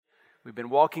We've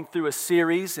been walking through a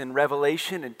series in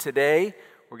Revelation, and today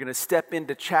we're going to step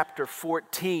into chapter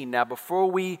 14. Now, before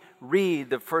we read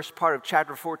the first part of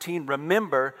chapter 14,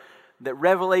 remember that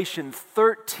Revelation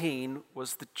 13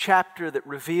 was the chapter that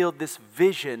revealed this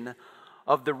vision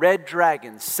of the red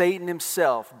dragon, Satan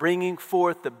himself, bringing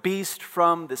forth the beast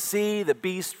from the sea, the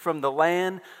beast from the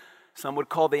land. Some would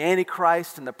call the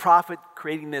Antichrist and the prophet,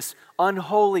 creating this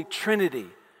unholy trinity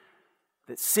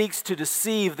that seeks to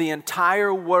deceive the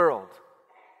entire world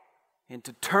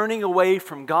into turning away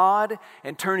from God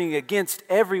and turning against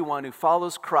everyone who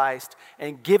follows Christ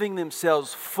and giving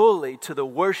themselves fully to the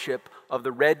worship of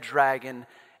the red dragon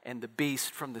and the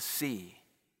beast from the sea.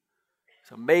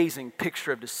 It's an amazing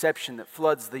picture of deception that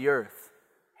floods the earth.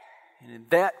 And in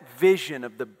that vision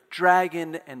of the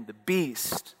dragon and the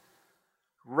beast,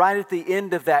 right at the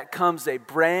end of that comes a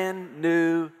brand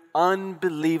new,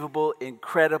 unbelievable,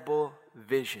 incredible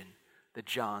vision that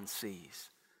John sees.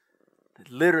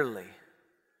 That literally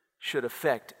should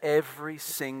affect every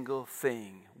single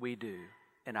thing we do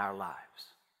in our lives.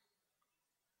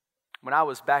 When I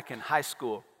was back in high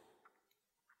school,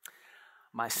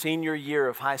 my senior year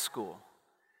of high school,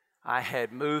 I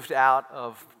had moved out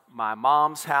of my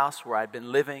mom's house where I'd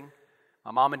been living.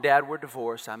 My mom and dad were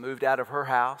divorced. I moved out of her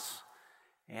house,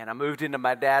 and I moved into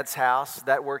my dad's house.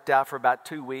 That worked out for about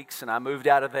 2 weeks, and I moved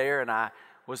out of there, and I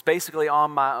was basically on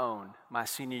my own my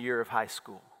senior year of high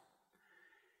school.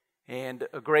 And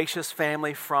a gracious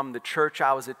family from the church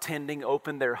I was attending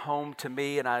opened their home to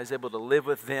me, and I was able to live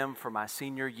with them for my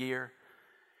senior year.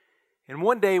 And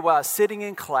one day while I was sitting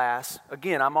in class,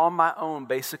 again, I'm on my own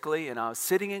basically, and I was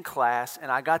sitting in class, and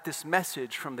I got this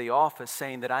message from the office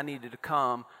saying that I needed to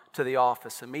come to the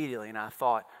office immediately. And I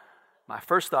thought, my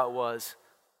first thought was,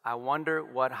 I wonder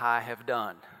what I have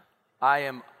done. I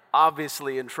am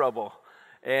obviously in trouble.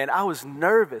 And I was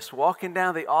nervous walking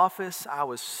down the office. I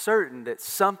was certain that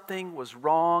something was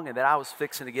wrong and that I was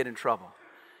fixing to get in trouble.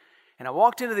 And I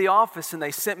walked into the office and they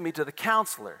sent me to the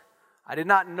counselor. I did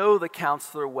not know the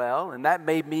counselor well, and that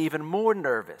made me even more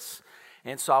nervous.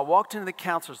 And so I walked into the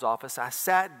counselor's office. I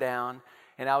sat down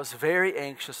and I was very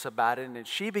anxious about it. And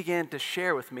she began to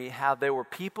share with me how there were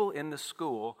people in the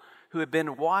school who had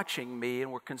been watching me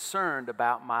and were concerned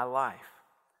about my life.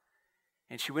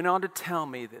 And she went on to tell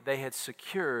me that they had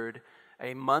secured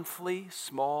a monthly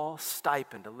small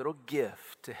stipend, a little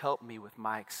gift to help me with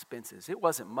my expenses. It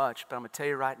wasn't much, but I'm going to tell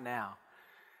you right now,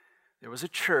 there was a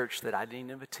church that I didn't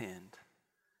even attend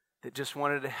that just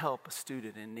wanted to help a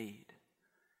student in need.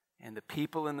 And the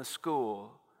people in the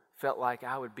school felt like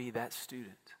I would be that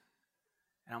student.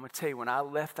 And I'm going to tell you, when I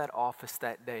left that office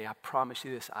that day, I promise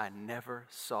you this, I never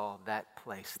saw that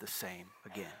place the same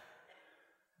again.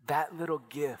 That little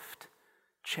gift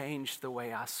changed the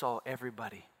way I saw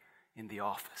everybody in the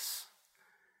office.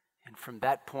 And from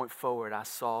that point forward, I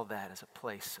saw that as a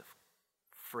place of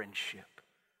friendship,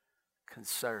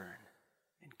 concern,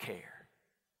 and care.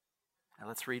 Now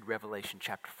let's read Revelation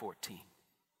chapter 14,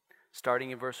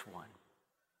 starting in verse 1.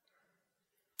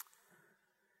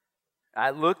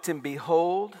 I looked, and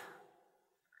behold,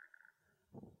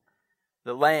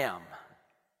 the Lamb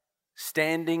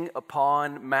standing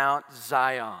upon Mount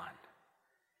Zion,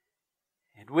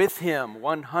 and with him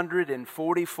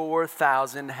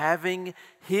 144,000, having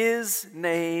his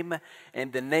name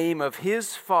and the name of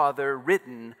his Father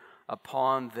written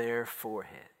upon their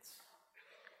foreheads.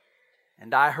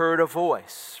 And I heard a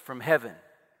voice from heaven,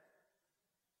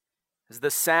 as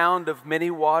the sound of many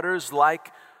waters,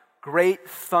 like great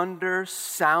thunder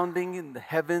sounding in the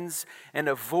heavens, and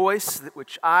a voice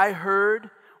which I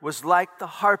heard was like the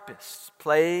harpists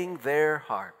playing their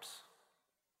harps.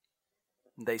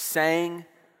 And they sang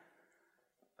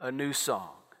a new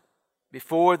song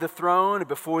before the throne and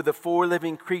before the four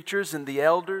living creatures and the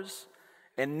elders,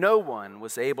 and no one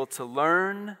was able to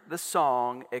learn the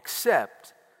song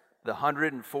except the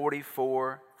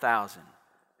 144,000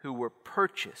 who were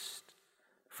purchased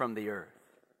from the earth.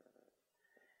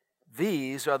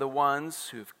 These are the ones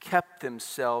who have kept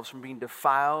themselves from being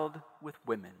defiled with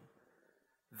women.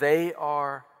 They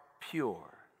are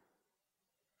pure.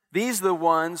 These are the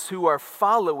ones who are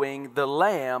following the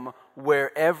Lamb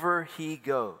wherever he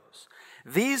goes.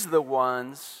 These are the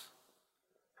ones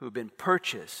who have been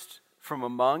purchased from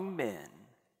among men,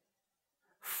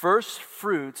 first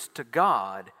fruits to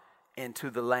God and to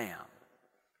the Lamb.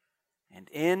 And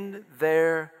in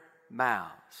their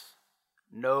mouths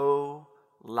no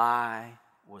lie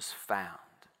was found.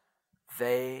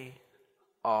 They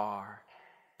are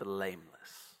blameless.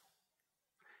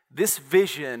 This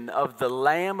vision of the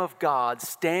Lamb of God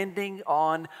standing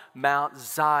on Mount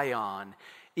Zion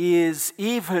is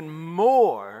even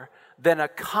more than a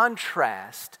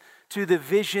contrast to the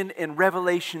vision in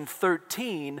Revelation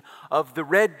 13 of the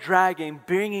red dragon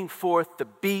bringing forth the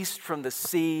beast from the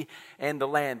sea and the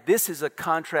land. This is a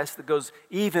contrast that goes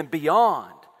even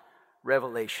beyond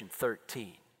Revelation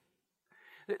 13.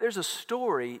 There's a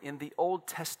story in the Old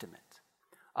Testament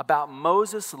about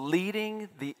Moses leading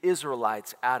the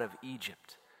Israelites out of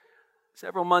Egypt.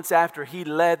 Several months after he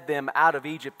led them out of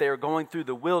Egypt, they were going through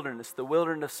the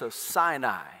wilderness of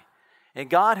Sinai. And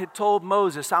God had told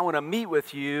Moses, I want to meet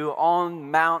with you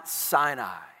on Mount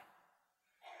Sinai.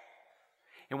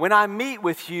 And when I meet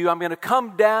with you, I'm going to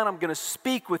come down, I'm going to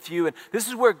speak with you. And this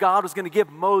is where God was going to give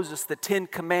Moses the 10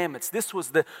 Commandments. This was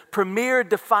the premier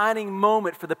defining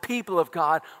moment for the people of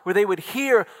God, where they would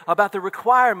hear about the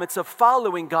requirements of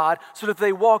following God, so that if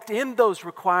they walked in those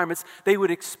requirements, they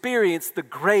would experience the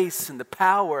grace and the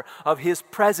power of His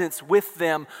presence with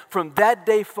them from that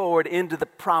day forward into the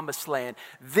promised land.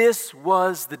 This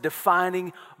was the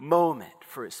defining moment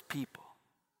for His people.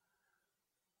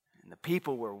 The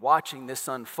people were watching this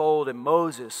unfold, and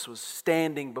Moses was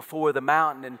standing before the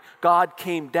mountain, and God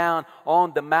came down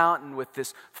on the mountain with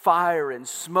this fire and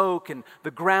smoke, and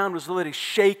the ground was literally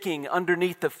shaking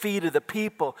underneath the feet of the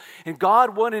people. And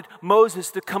God wanted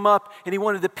Moses to come up, and He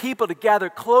wanted the people to gather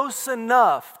close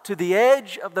enough to the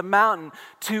edge of the mountain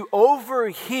to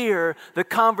overhear the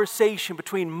conversation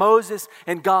between Moses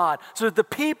and God, so that the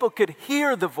people could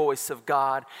hear the voice of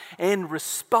God and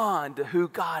respond to who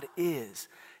God is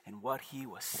and what He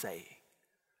was saying.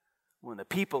 When the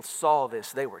people saw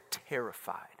this, they were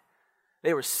terrified.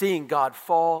 They were seeing God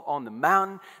fall on the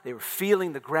mountain. They were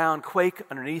feeling the ground quake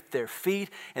underneath their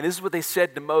feet. And this is what they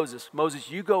said to Moses.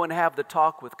 Moses, you go and have the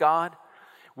talk with God.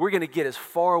 We're going to get as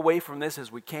far away from this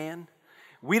as we can.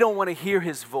 We don't want to hear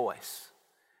His voice.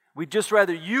 We'd just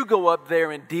rather you go up there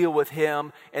and deal with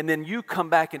Him, and then you come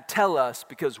back and tell us,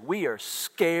 because we are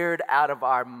scared out of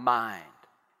our mind.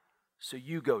 So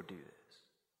you go do this.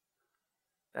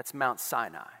 That's Mount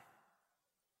Sinai.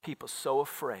 People so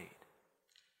afraid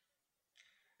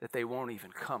that they won't even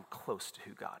come close to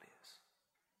who God is.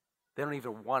 They don't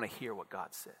even want to hear what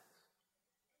God says.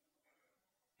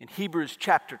 In Hebrews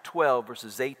chapter 12,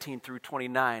 verses 18 through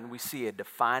 29, we see a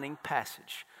defining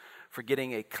passage for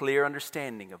getting a clear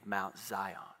understanding of Mount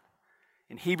Zion.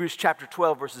 In Hebrews chapter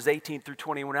 12, verses 18 through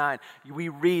 29, we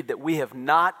read that we have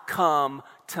not come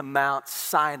to Mount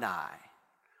Sinai,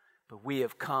 but we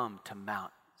have come to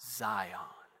Mount Zion.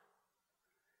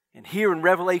 And here in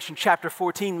Revelation chapter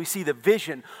 14, we see the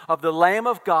vision of the Lamb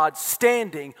of God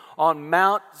standing on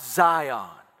Mount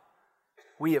Zion.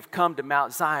 We have come to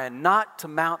Mount Zion, not to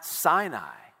Mount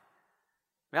Sinai.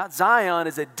 Mount Zion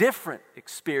is a different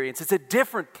experience. It's a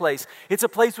different place. It's a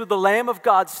place where the Lamb of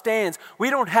God stands. We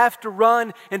don't have to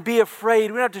run and be afraid.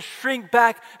 We don't have to shrink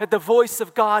back at the voice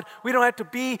of God. We don't have to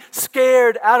be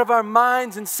scared out of our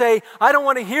minds and say, I don't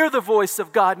want to hear the voice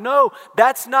of God. No,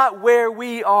 that's not where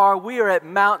we are. We are at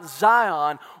Mount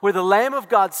Zion, where the Lamb of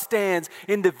God stands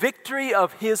in the victory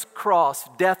of His cross,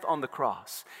 death on the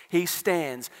cross. He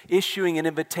stands issuing an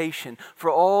invitation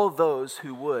for all those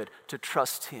who would to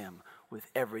trust Him with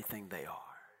everything they are.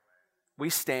 We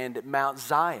stand at Mount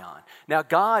Zion. Now,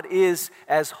 God is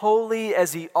as holy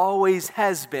as He always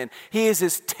has been. He is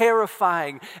as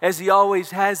terrifying as He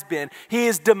always has been. He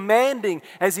is demanding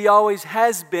as He always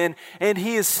has been. And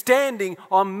He is standing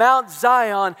on Mount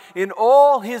Zion in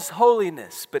all His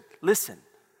holiness. But listen,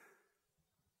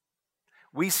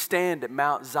 we stand at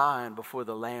Mount Zion before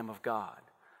the Lamb of God.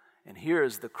 And here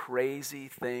is the crazy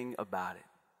thing about it.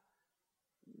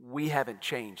 We haven't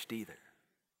changed either.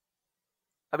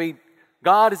 I mean,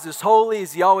 God is as holy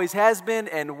as He always has been,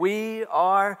 and we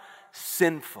are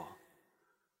sinful.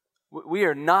 We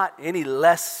are not any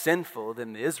less sinful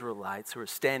than the Israelites who are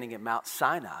standing at Mount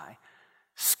Sinai,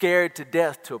 scared to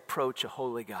death to approach a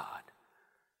holy God.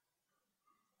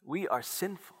 We are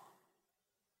sinful.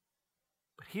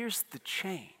 But here's the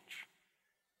change.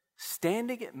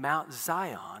 Standing at Mount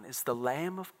Zion is the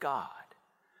Lamb of God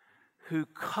who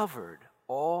covered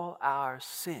all our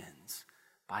sins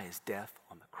by His death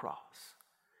on the cross.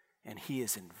 And He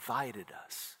has invited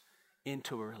us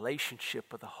into a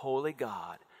relationship with a holy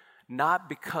God, not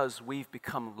because we've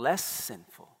become less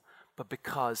sinful, but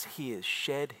because He has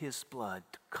shed His blood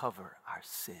to cover our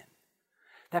sin.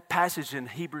 That passage in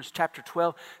Hebrews chapter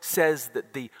 12 says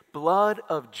that the blood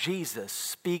of Jesus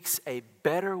speaks a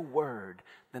better word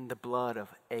than the blood of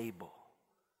Abel.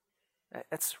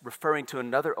 That's referring to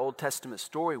another Old Testament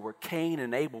story where Cain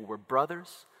and Abel were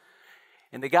brothers.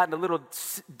 And they got in a little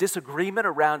disagreement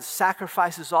around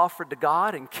sacrifices offered to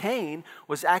God. And Cain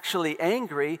was actually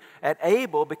angry at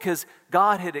Abel because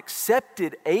God had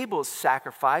accepted Abel's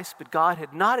sacrifice, but God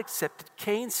had not accepted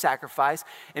Cain's sacrifice.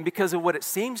 And because of what it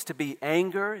seems to be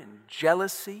anger and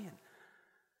jealousy and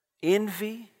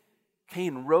envy,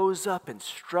 Cain rose up and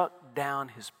struck down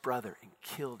his brother and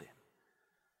killed him.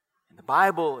 And the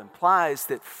Bible implies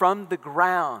that from the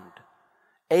ground,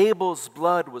 Abel's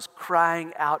blood was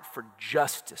crying out for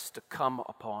justice to come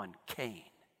upon Cain.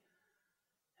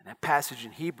 And that passage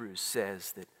in Hebrews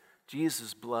says that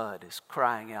Jesus' blood is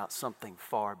crying out something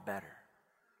far better.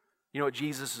 You know what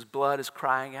Jesus' blood is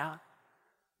crying out?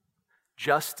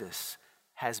 Justice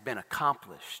has been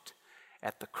accomplished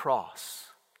at the cross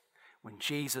when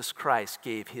Jesus Christ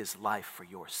gave his life for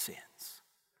your sins.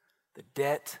 The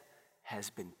debt has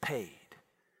been paid.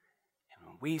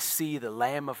 We see the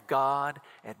Lamb of God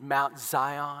at Mount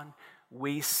Zion.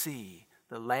 We see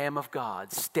the Lamb of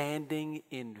God standing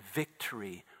in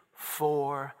victory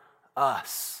for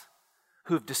us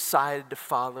who have decided to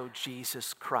follow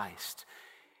Jesus Christ,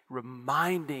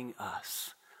 reminding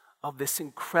us of this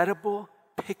incredible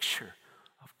picture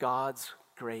of God's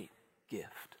great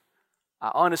gift.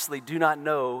 I honestly do not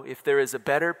know if there is a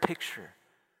better picture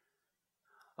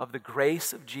of the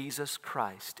grace of Jesus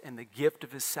Christ and the gift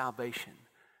of his salvation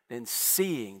than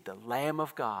seeing the Lamb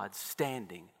of God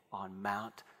standing on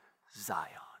Mount Zion.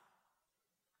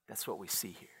 That's what we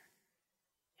see here.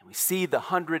 And we see the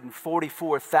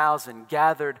 144,000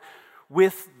 gathered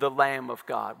with the Lamb of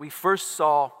God. We first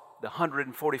saw the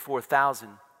 144,000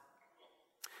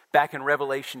 back in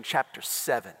Revelation chapter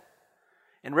 7.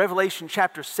 And Revelation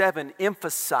chapter 7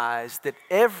 emphasized that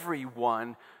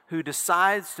everyone who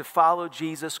decides to follow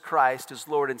Jesus Christ as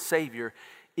Lord and Savior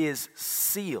is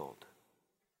sealed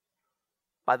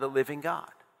by the living God.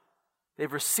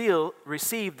 They've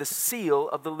received the seal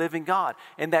of the living God.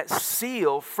 And that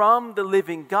seal from the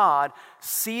living God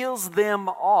seals them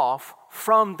off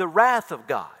from the wrath of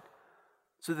God.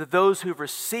 So that those who've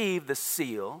received the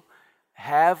seal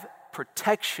have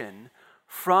protection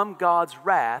from God's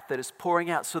wrath that is pouring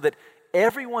out. So that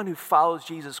everyone who follows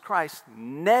Jesus Christ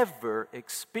never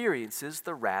experiences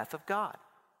the wrath of God.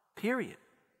 Period.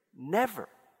 Never.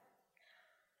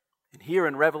 And here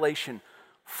in Revelation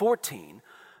 14,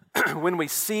 when we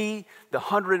see the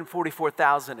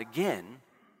 144,000 again,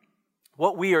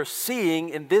 what we are seeing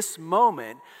in this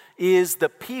moment is the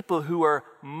people who are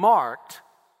marked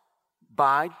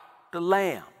by the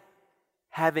Lamb,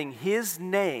 having his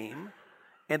name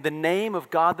and the name of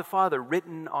God the Father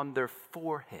written on their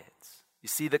foreheads. You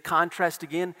see the contrast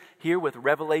again here with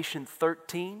Revelation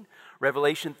 13.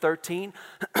 Revelation 13,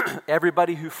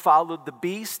 everybody who followed the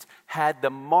beast had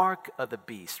the mark of the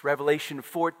beast. Revelation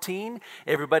 14,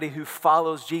 everybody who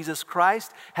follows Jesus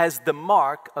Christ has the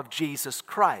mark of Jesus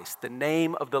Christ, the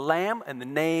name of the Lamb and the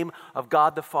name of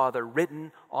God the Father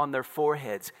written on their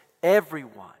foreheads.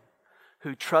 Everyone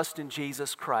who trusts in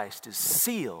Jesus Christ is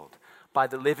sealed by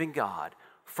the living God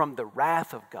from the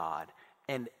wrath of God,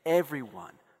 and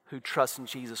everyone who trusts in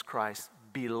Jesus Christ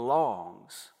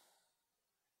belongs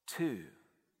to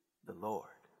the Lord.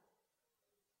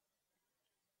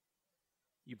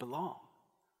 You belong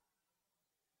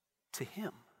to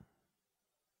him.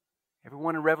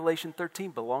 Everyone in Revelation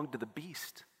 13 belonged to the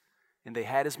beast, and they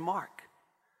had his mark.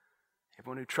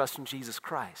 Everyone who trusts in Jesus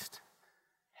Christ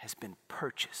has been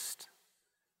purchased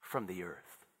from the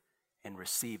earth and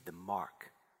received the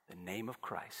mark, the name of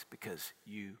Christ, because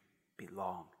you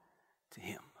belong to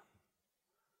him.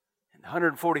 And the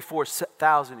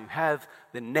 144,000 who have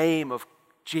the name of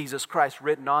Jesus Christ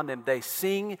written on them, they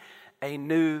sing a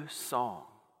new song.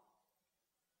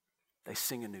 They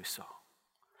sing a new song.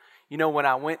 You know, when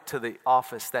I went to the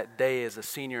office that day as a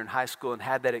senior in high school and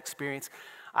had that experience,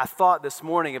 I thought this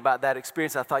morning about that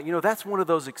experience. I thought, you know, that's one of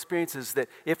those experiences that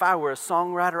if I were a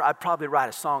songwriter, I'd probably write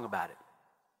a song about it.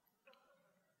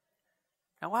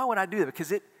 Now, why would I do that?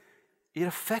 Because it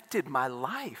affected my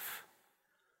life.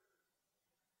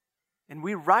 And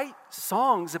we write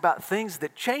songs about things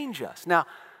that change us. Now,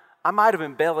 I might have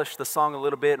embellished the song a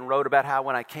little bit and wrote about how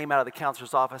when I came out of the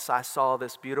counselor's office, I saw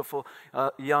this beautiful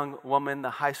young woman, the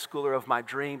high schooler of my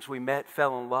dreams. We met,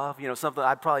 fell in love. You know, something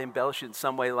I'd probably embellish it in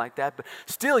some way like that. But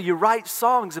still, you write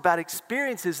songs about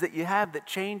experiences that you have that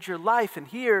change your life. And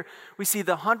here we see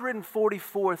the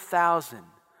 144,000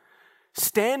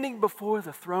 standing before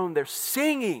the throne. They're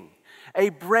singing a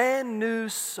brand new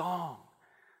song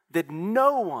that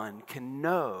no one can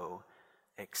know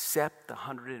except the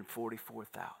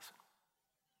 144,000.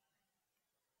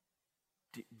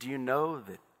 Do you know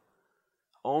that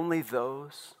only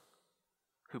those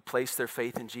who place their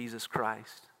faith in Jesus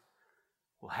Christ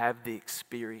will have the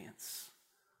experience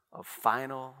of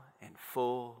final and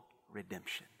full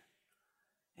redemption.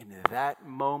 And in that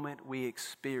moment we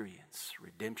experience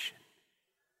redemption,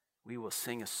 we will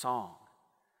sing a song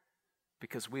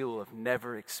because we will have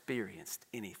never experienced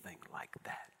anything like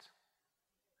that.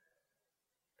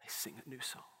 They sing a new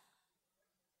song.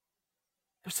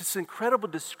 There's this incredible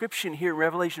description here in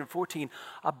Revelation 14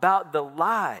 about the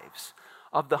lives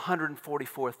of the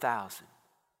 144,000.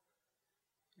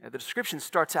 The description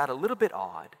starts out a little bit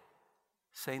odd,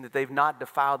 saying that they've not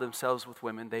defiled themselves with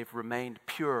women, they've remained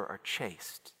pure or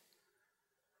chaste.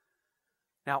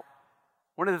 Now,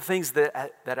 one of the things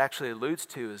that actually alludes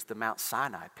to is the Mount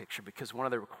Sinai picture, because one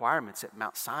of the requirements at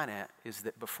Mount Sinai is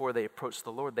that before they approached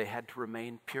the Lord, they had to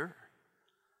remain pure.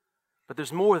 But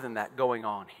there's more than that going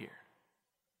on here.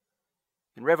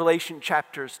 In Revelation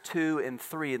chapters 2 and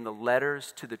 3, in the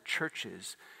letters to the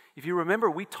churches, if you remember,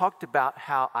 we talked about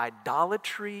how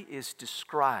idolatry is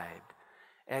described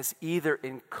as either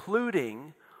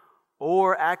including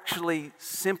or actually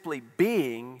simply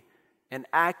being an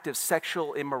act of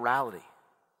sexual immorality.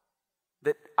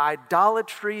 That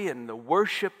idolatry and the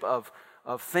worship of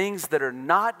things that are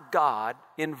not God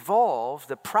involve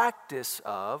the practice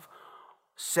of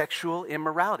sexual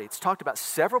immorality. It's talked about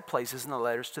several places in the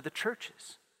letters to the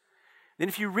churches. Then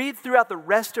if you read throughout the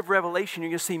rest of Revelation, you're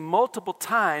going to see multiple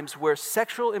times where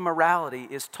sexual immorality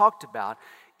is talked about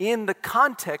in the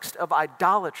context of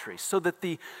idolatry, so that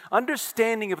the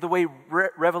understanding of the way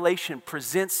Revelation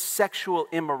presents sexual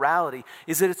immorality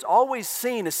is that it's always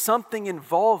seen as something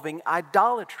involving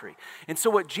idolatry. And so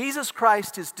what Jesus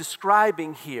Christ is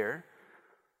describing here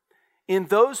in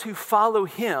those who follow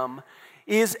him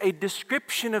is a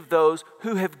description of those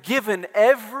who have given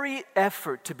every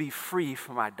effort to be free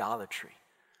from idolatry.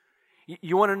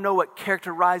 You want to know what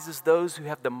characterizes those who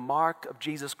have the mark of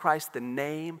Jesus Christ, the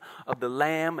name of the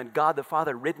Lamb and God the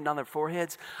Father written on their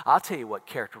foreheads? I'll tell you what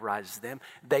characterizes them.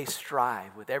 They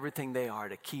strive with everything they are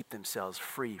to keep themselves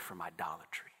free from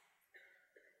idolatry.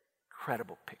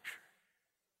 Incredible picture.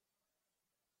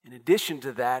 In addition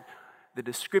to that, the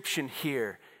description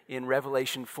here in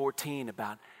Revelation 14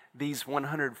 about these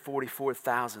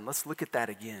 144,000. Let's look at that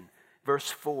again.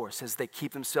 Verse 4 says they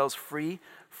keep themselves free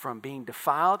from being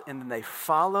defiled, and then they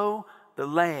follow the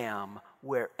Lamb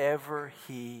wherever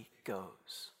he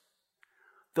goes.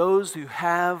 Those who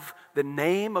have the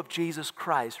name of Jesus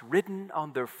Christ written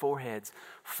on their foreheads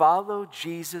follow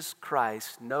Jesus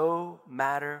Christ no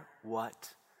matter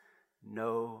what,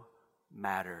 no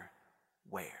matter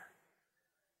where.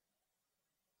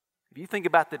 If you think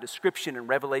about the description in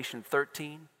Revelation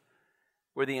 13,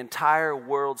 where the entire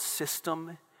world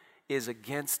system is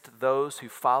against those who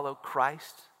follow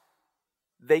Christ,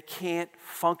 they can't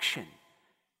function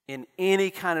in any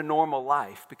kind of normal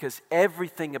life because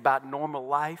everything about normal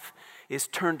life is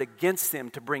turned against them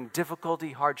to bring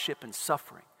difficulty, hardship, and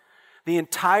suffering. The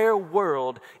entire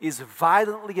world is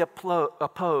violently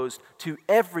opposed to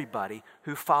everybody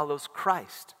who follows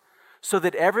Christ, so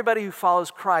that everybody who follows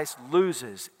Christ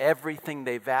loses everything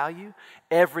they value,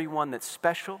 everyone that's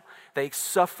special. They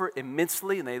suffer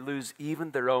immensely and they lose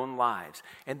even their own lives.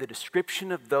 And the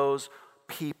description of those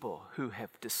people who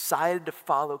have decided to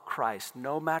follow Christ,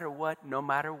 no matter what, no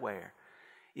matter where,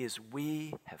 is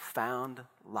we have found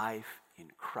life in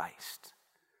Christ.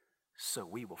 So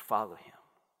we will follow him,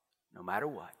 no matter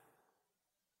what,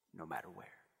 no matter where.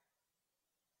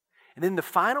 And then the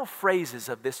final phrases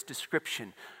of this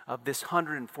description of this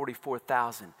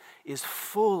 144,000 is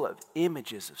full of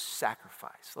images of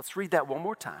sacrifice. Let's read that one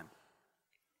more time.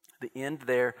 The end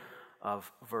there of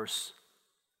verse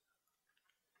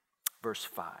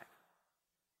 5.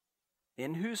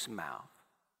 In whose mouth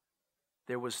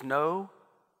there was no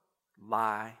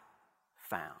lie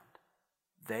found.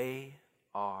 They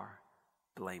are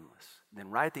blameless. And then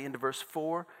right at the end of verse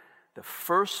 4, the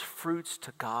first fruits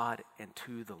to God and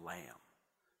to the Lamb.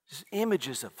 Just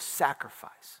images of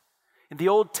sacrifice. In the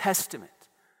Old Testament,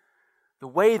 the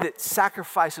way that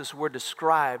sacrifices were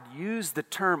described used the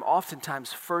term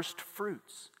oftentimes first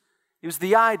fruits. It was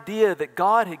the idea that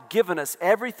God had given us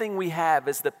everything we have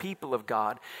as the people of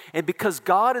God. And because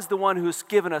God is the one who has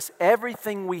given us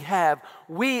everything we have,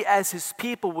 we as his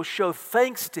people will show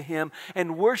thanks to him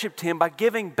and worship him by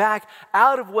giving back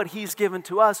out of what he's given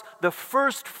to us, the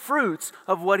first fruits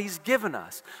of what he's given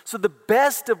us. So the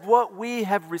best of what we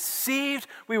have received,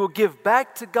 we will give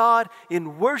back to God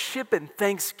in worship and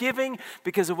thanksgiving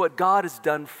because of what God has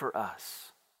done for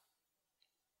us.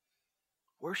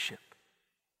 Worship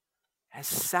as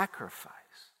sacrifice.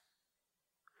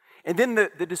 And then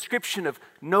the description of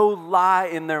no lie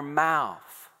in their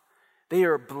mouth. They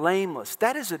are blameless.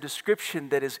 That is a description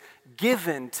that is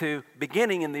given to,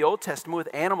 beginning in the Old Testament with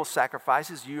animal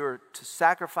sacrifices. You are to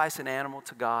sacrifice an animal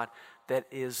to God that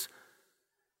is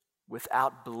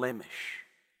without blemish,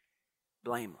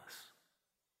 blameless.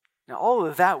 Now, all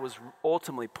of that was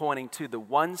ultimately pointing to the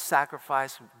one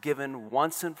sacrifice given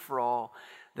once and for all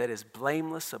that is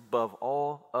blameless above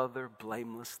all other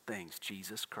blameless things,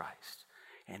 Jesus Christ.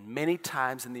 And many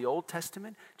times in the Old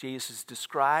Testament, Jesus is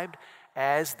described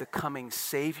as the coming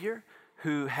Savior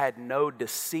who had no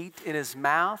deceit in his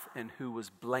mouth and who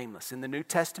was blameless. In the New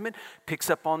Testament,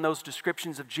 picks up on those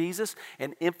descriptions of Jesus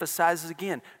and emphasizes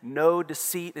again, no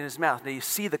deceit in his mouth. Now you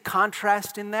see the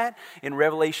contrast in that? In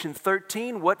Revelation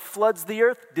 13, what floods the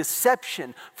earth?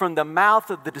 Deception from the mouth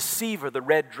of the deceiver, the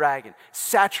red dragon,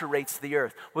 saturates the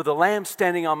earth. With the Lamb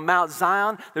standing on Mount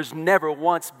Zion, there's never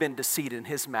once been deceit in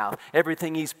his mouth.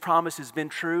 Everything he's promised has been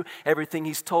true. Everything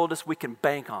he's told us we can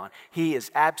bank on. He is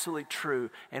absolutely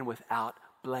true and without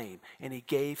blame. And he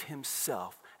gave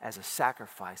himself as a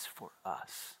sacrifice for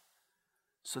us,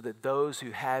 so that those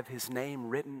who have his name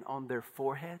written on their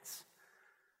foreheads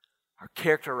are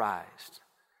characterized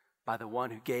by the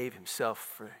one who gave himself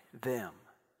for them,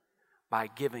 by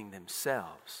giving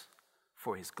themselves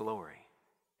for his glory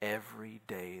every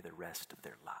day the rest of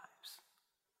their lives.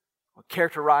 What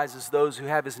characterizes those who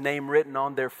have his name written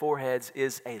on their foreheads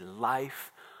is a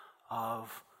life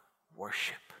of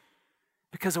worship.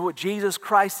 Because of what Jesus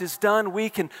Christ has done, we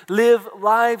can live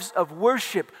lives of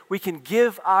worship. We can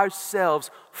give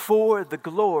ourselves for the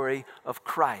glory of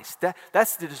Christ.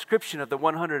 That's the description of the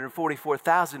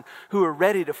 144,000 who are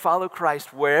ready to follow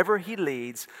Christ wherever he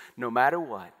leads, no matter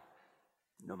what,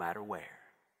 no matter where.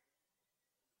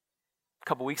 A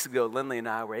couple weeks ago, Lindley and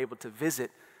I were able to visit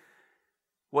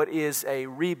what is a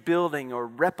rebuilding or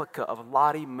replica of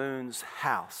Lottie Moon's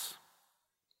house.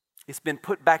 It's been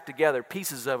put back together.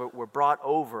 Pieces of it were brought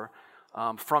over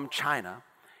from China.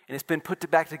 And it's been put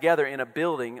back together in a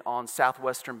building on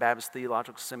Southwestern Baptist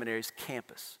Theological Seminary's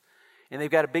campus. And they've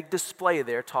got a big display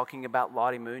there talking about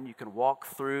Lottie Moon. You can walk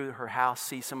through her house,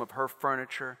 see some of her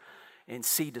furniture, and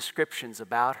see descriptions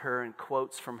about her and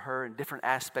quotes from her and different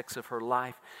aspects of her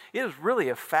life. It was really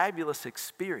a fabulous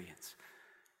experience.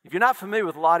 If you're not familiar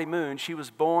with Lottie Moon, she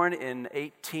was born in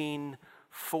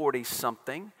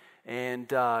 1840-something.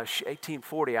 And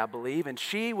 1840, I believe, and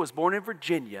she was born in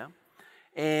Virginia.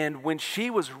 And when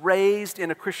she was raised in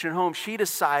a Christian home, she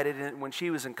decided when she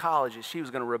was in college that she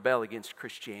was going to rebel against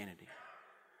Christianity.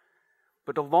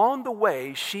 But along the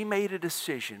way, she made a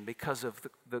decision because of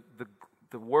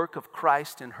the work of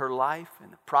Christ in her life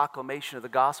and the proclamation of the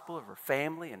gospel of her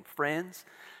family and friends.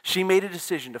 She made a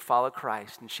decision to follow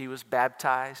Christ, and she was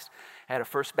baptized at a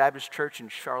First Baptist Church in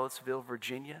Charlottesville,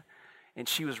 Virginia. And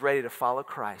she was ready to follow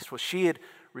Christ. Well, she had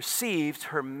received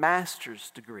her master's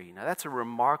degree. Now, that's a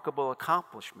remarkable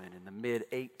accomplishment in the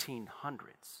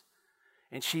mid-1800s.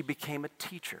 And she became a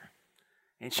teacher.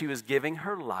 And she was giving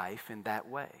her life in that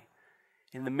way.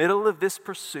 In the middle of this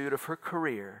pursuit of her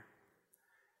career,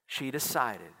 she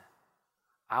decided,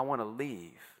 I want to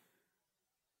leave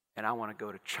and I want to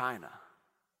go to China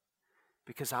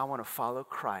because I want to follow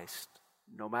Christ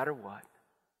no matter what,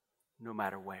 no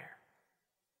matter where.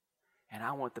 And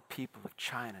I want the people of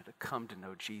China to come to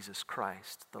know Jesus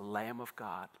Christ, the Lamb of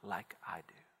God, like I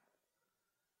do.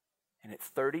 And at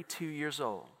 32 years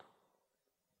old,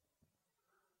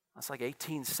 that's like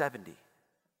 1870,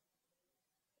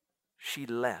 she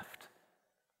left.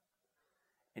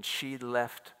 And she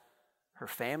left her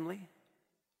family.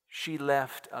 She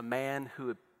left a man who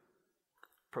had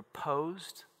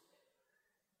proposed,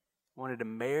 wanted to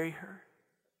marry her.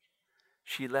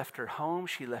 She left her home,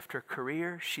 she left her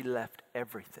career, she left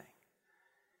everything.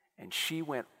 And she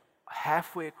went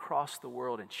halfway across the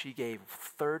world and she gave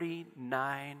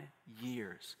 39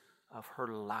 years of her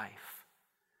life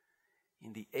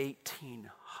in the 1800s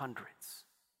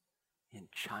in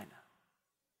China.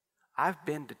 I've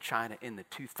been to China in the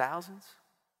 2000s.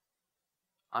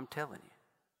 I'm telling you,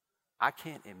 I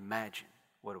can't imagine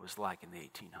what it was like in the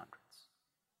 1800s.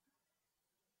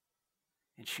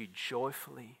 And she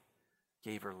joyfully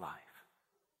gave her life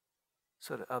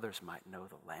so that others might know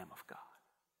the Lamb of God.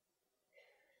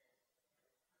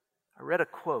 I read a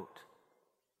quote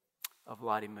of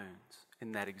Lottie Moon's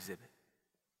in that exhibit.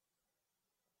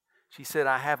 She said,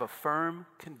 I have a firm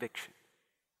conviction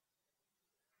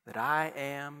that I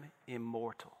am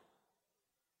immortal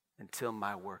until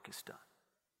my work is done.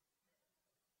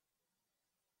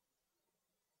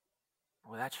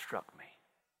 Well, that struck me.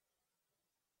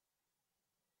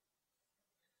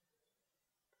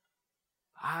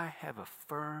 I have a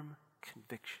firm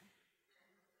conviction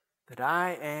that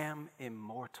I am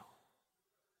immortal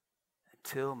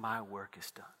until my work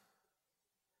is done.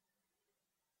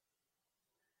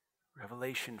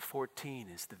 Revelation 14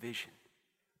 is the vision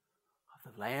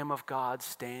of the Lamb of God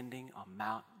standing on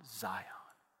Mount Zion,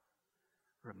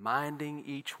 reminding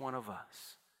each one of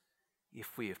us,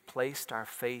 if we have placed our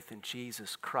faith in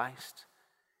Jesus Christ,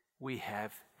 we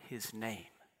have his name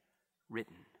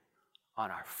written on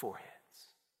our foreheads.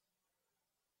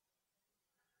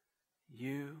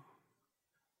 You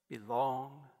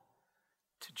belong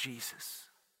to Jesus.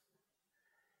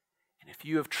 And if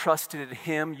you have trusted in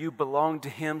him, you belong to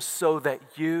him so that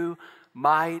you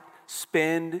might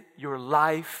spend your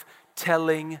life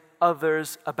telling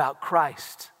others about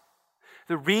Christ.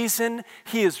 The reason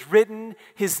he has written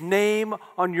his name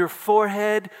on your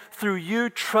forehead through you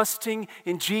trusting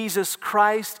in Jesus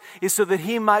Christ is so that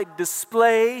he might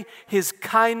display his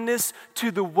kindness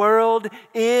to the world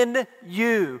in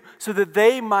you, so that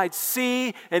they might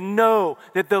see and know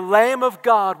that the Lamb of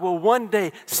God will one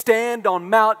day stand on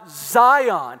Mount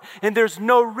Zion. And there's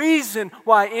no reason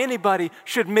why anybody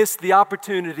should miss the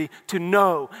opportunity to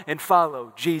know and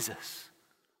follow Jesus.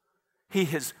 He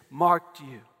has marked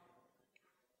you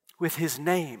with his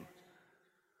name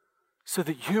so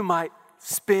that you might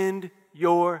spend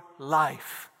your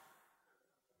life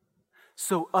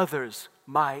so others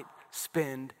might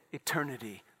spend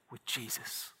eternity with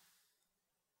Jesus.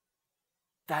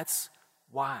 That's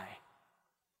why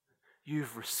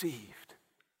you've received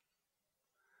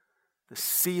the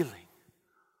sealing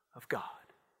of God.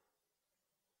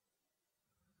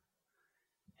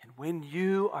 And when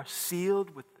you are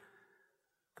sealed with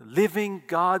the living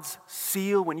God's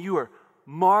seal, when you are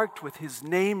marked with his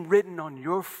name written on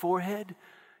your forehead,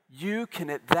 you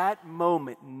can at that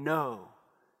moment know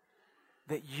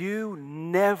that you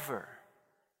never,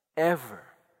 ever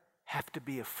have to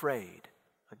be afraid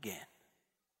again.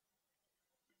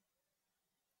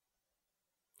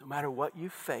 No matter what you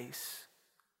face,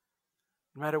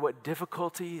 no matter what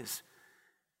difficulty is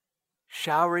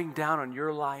showering down on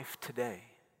your life today,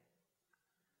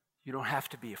 you don't have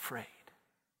to be afraid.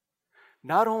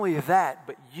 Not only that,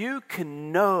 but you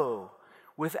can know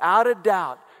without a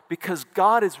doubt, because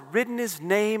God has written his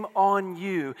name on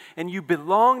you and you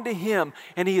belong to him,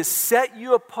 and he has set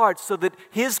you apart so that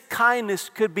his kindness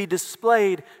could be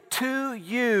displayed to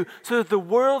you, so that the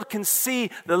world can see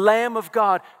the Lamb of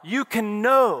God. You can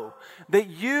know that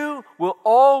you will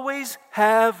always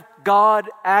have God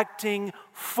acting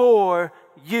for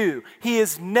you. He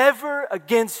is never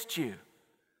against you.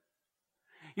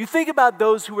 You think about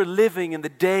those who are living in the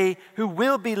day, who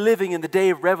will be living in the day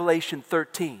of Revelation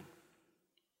 13.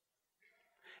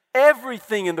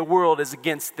 Everything in the world is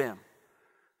against them,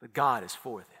 but God is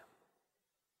for them.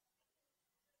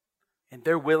 And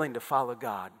they're willing to follow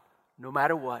God no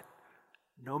matter what,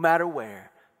 no matter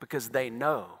where, because they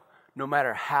know no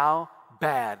matter how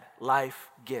bad life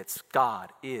gets,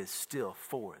 God is still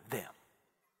for them.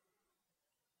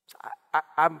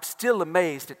 I'm still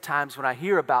amazed at times when I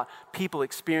hear about people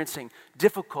experiencing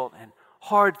difficult and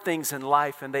hard things in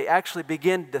life, and they actually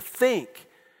begin to think,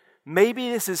 maybe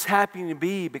this is happening to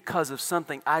me because of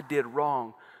something I did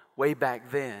wrong way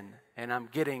back then, and I'm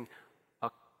getting a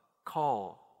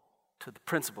call to the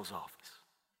principal's office.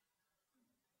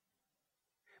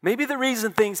 Maybe the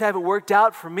reason things haven't worked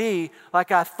out for me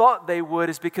like I thought they would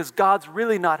is because God's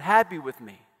really not happy with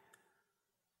me.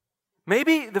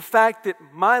 Maybe the fact that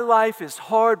my life is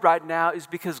hard right now is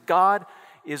because God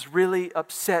is really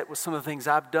upset with some of the things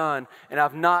I've done, and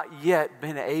I've not yet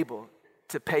been able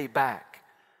to pay back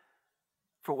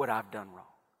for what I've done wrong.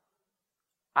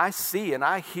 I see and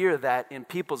I hear that in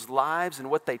people's lives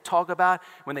and what they talk about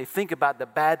when they think about the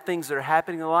bad things that are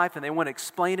happening in life, and they want to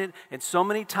explain it. And so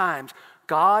many times,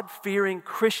 God-fearing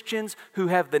Christians who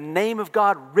have the name of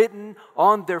God written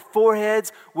on their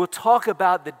foreheads will talk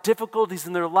about the difficulties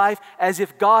in their life as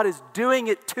if God is doing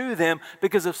it to them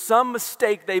because of some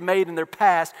mistake they made in their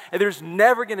past, and they're just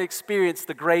never going to experience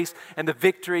the grace and the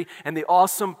victory and the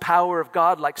awesome power of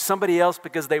God like somebody else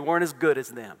because they weren't as good as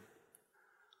them.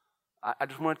 I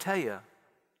just want to tell you,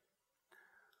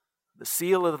 the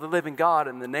seal of the living God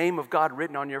and the name of God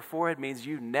written on your forehead means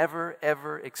you never,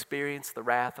 ever experience the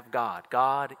wrath of God.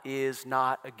 God is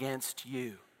not against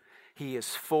you. He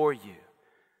is for you.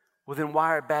 Well, then why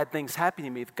are bad things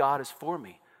happening to me if God is for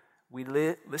me?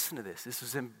 Listen to this. This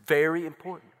is very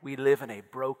important. We live in a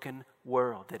broken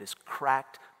world that is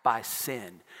cracked by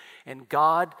sin. And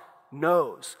God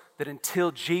knows that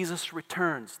until Jesus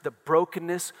returns, the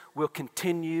brokenness will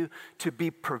continue to be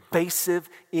pervasive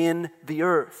in the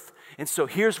earth. And so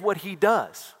here's what he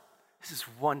does. This is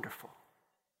wonderful.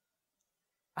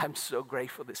 I'm so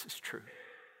grateful this is true.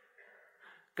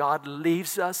 God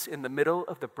leaves us in the middle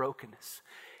of the brokenness,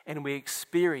 and we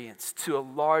experience to a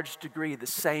large degree the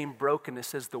same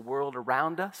brokenness as the world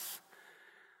around us.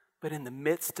 But in the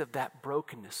midst of that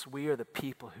brokenness, we are the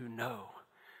people who know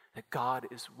that God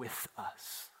is with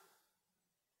us.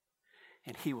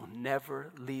 And He will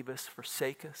never leave us,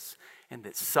 forsake us, and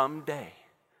that someday,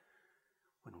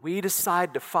 when we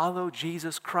decide to follow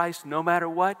Jesus Christ, no matter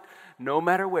what, no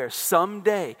matter where,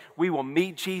 someday we will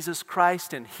meet Jesus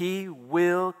Christ and He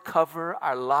will cover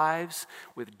our lives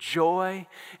with joy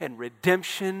and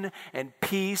redemption and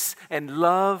peace and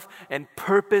love and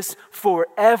purpose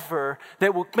forever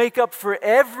that will make up for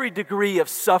every degree of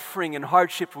suffering and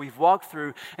hardship we've walked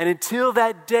through. And until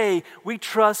that day, we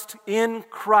trust in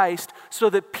Christ so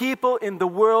that people in the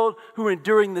world who are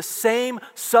enduring the same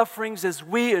sufferings as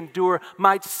we endure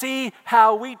might see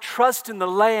how we trust in the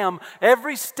Lamb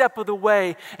every step of the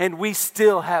way, and we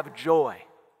still have joy.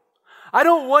 I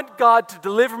don't want God to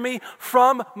deliver me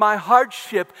from my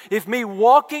hardship if me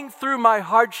walking through my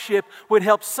hardship would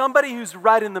help somebody who's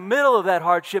right in the middle of that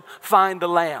hardship find the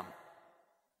Lamb.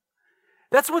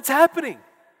 That's what's happening.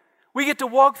 We get to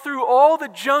walk through all the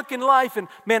junk in life, and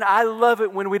man, I love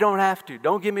it when we don't have to.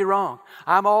 Don't get me wrong.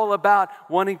 I'm all about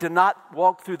wanting to not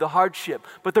walk through the hardship.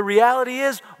 But the reality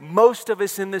is, most of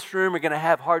us in this room are going to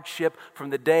have hardship from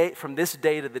this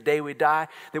day to the day we die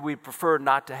that we prefer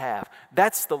not to have.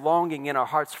 That's the longing in our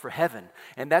hearts for heaven,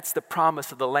 and that's the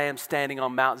promise of the Lamb standing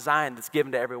on Mount Zion that's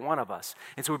given to every one of us.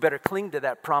 And so we better cling to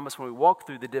that promise when we walk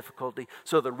through the difficulty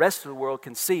so the rest of the world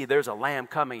can see there's a Lamb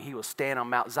coming. He will stand on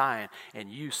Mount Zion, and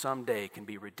you someday can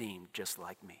be redeemed just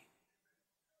like me.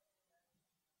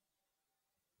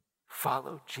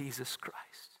 Follow Jesus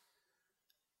Christ,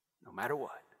 no matter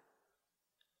what,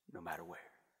 no matter where.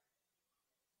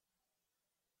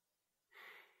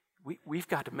 We've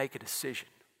got to make a decision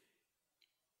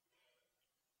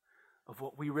of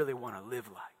what we really want to live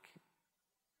like,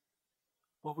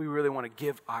 what we really want to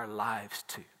give our lives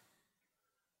to.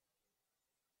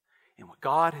 And what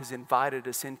God has invited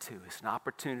us into is an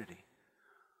opportunity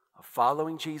of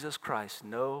following Jesus Christ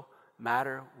no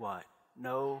matter what,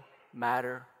 no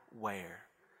matter where,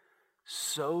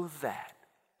 so that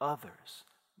others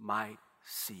might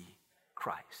see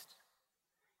Christ.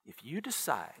 If you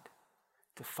decide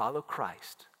to follow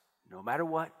Christ, no matter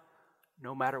what,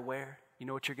 no matter where, you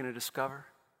know what you're going to discover?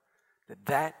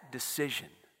 That decision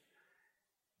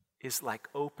is like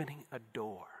opening a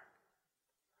door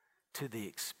to the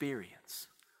experience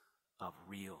of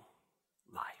real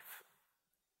life.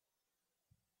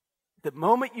 The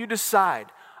moment you decide,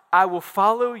 I will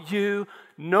follow you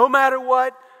no matter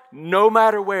what, no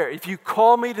matter where. If you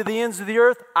call me to the ends of the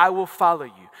earth, I will follow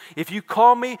you. If you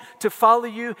call me to follow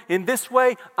you in this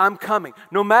way, I'm coming.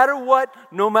 No matter what,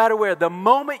 no matter where. The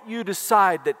moment you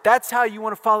decide that that's how you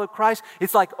want to follow Christ,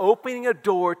 it's like opening a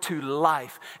door to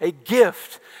life, a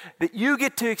gift that you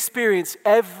get to experience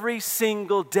every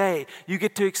single day. You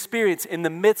get to experience in the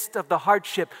midst of the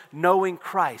hardship, knowing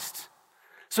Christ.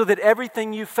 So that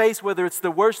everything you face, whether it's the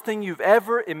worst thing you've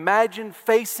ever imagined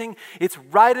facing, it's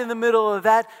right in the middle of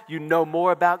that. You know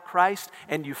more about Christ,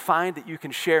 and you find that you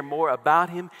can share more about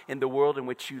Him in the world in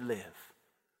which you live.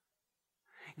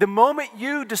 The moment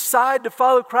you decide to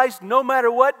follow Christ, no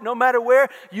matter what, no matter where,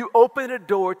 you open a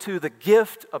door to the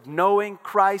gift of knowing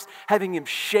Christ, having Him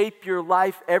shape your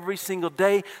life every single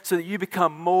day so that you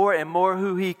become more and more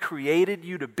who He created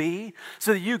you to be,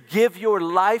 so that you give your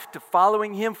life to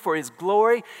following Him for His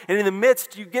glory, and in the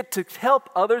midst, you get to help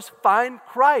others find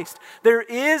Christ. There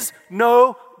is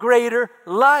no greater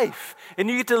life, and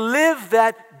you get to live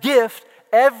that gift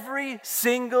every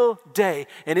single day,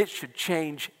 and it should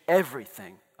change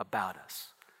everything about us,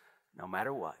 no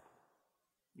matter what,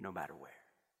 no matter where.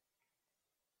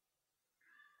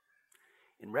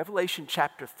 In Revelation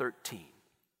chapter 13,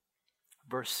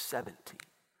 verse 17,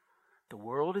 the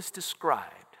world is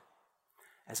described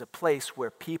as a place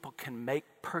where people can make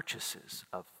purchases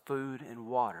of food and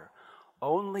water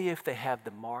only if they have the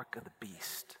mark of the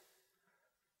beast.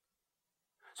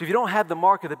 So if you don't have the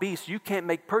mark of the beast, you can't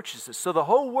make purchases. So the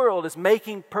whole world is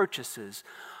making purchases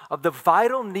of the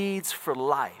vital needs for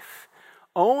life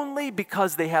only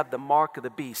because they have the mark of the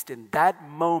beast. In that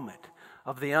moment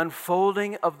of the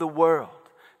unfolding of the world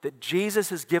that Jesus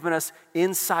has given us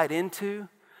insight into,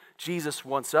 Jesus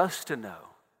wants us to know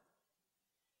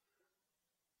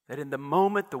that in the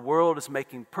moment the world is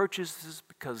making purchases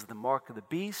because of the mark of the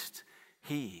beast,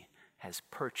 He has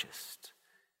purchased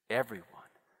everyone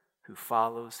who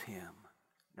follows Him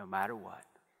no matter what,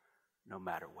 no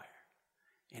matter where.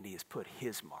 And He has put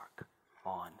His mark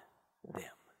on them.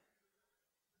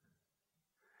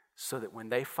 So that when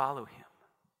they follow Him,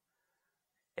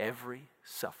 every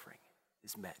suffering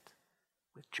is met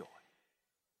with joy.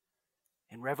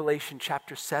 In Revelation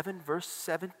chapter 7, verse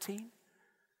 17,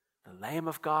 the Lamb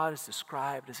of God is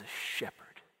described as a shepherd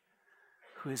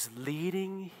who is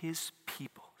leading his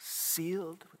people,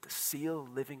 sealed with the seal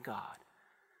of living God,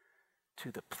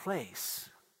 to the place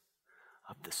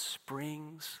of the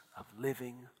springs of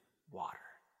living water,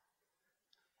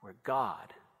 where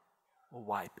God will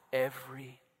wipe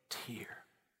every tear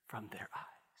from their eyes.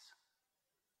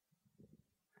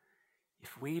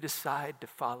 If we decide to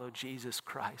follow Jesus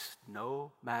Christ,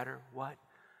 no matter what,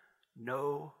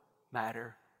 no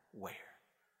matter where,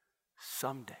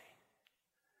 someday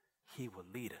he will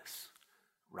lead us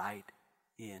right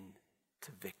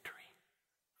into victory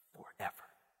forever.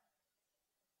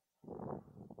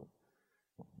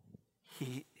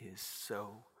 He is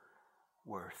so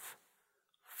worth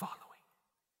following.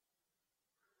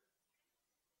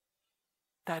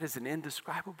 That is an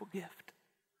indescribable gift.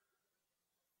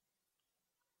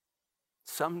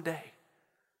 Someday,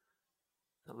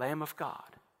 the Lamb of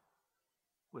God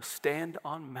will stand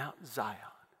on Mount Zion,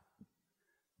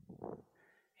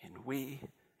 and we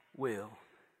will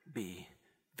be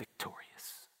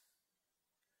victorious.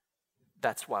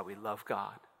 That's why we love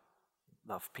God,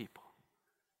 love people,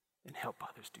 and help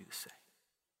others do the same.